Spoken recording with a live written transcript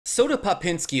Soda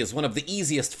Popinski is one of the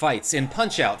easiest fights in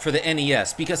Punch-Out for the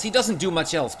NES because he doesn't do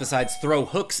much else besides throw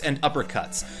hooks and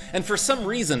uppercuts, and for some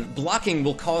reason, blocking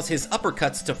will cause his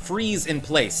uppercuts to freeze in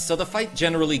place, so the fight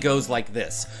generally goes like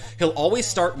this. He'll always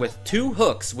start with 2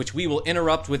 hooks, which we will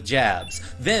interrupt with jabs,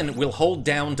 then we'll hold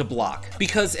down to block.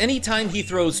 Because anytime he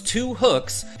throws 2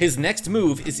 hooks, his next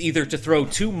move is either to throw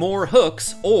 2 more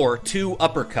hooks or 2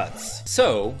 uppercuts.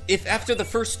 So, if after the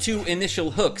first 2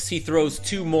 initial hooks he throws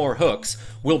 2 more hooks,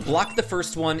 we'll block the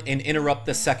first one and interrupt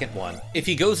the second one. If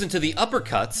he goes into the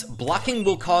uppercuts, blocking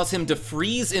will cause him to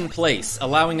freeze in place,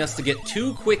 allowing us to get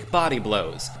 2 quick body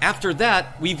blows. After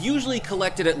that, we've usually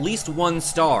collected at least 1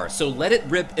 star, so let it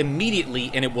rip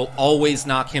immediately and it will always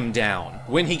knock him down.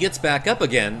 When he gets back up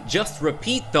again, just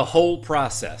repeat the whole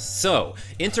process. So,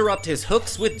 interrupt his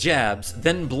hooks with jabs,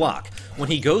 then block. When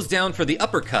he goes down for the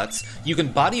uppercuts, you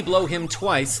can body blow him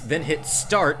twice, then hit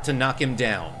start to knock him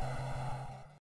down.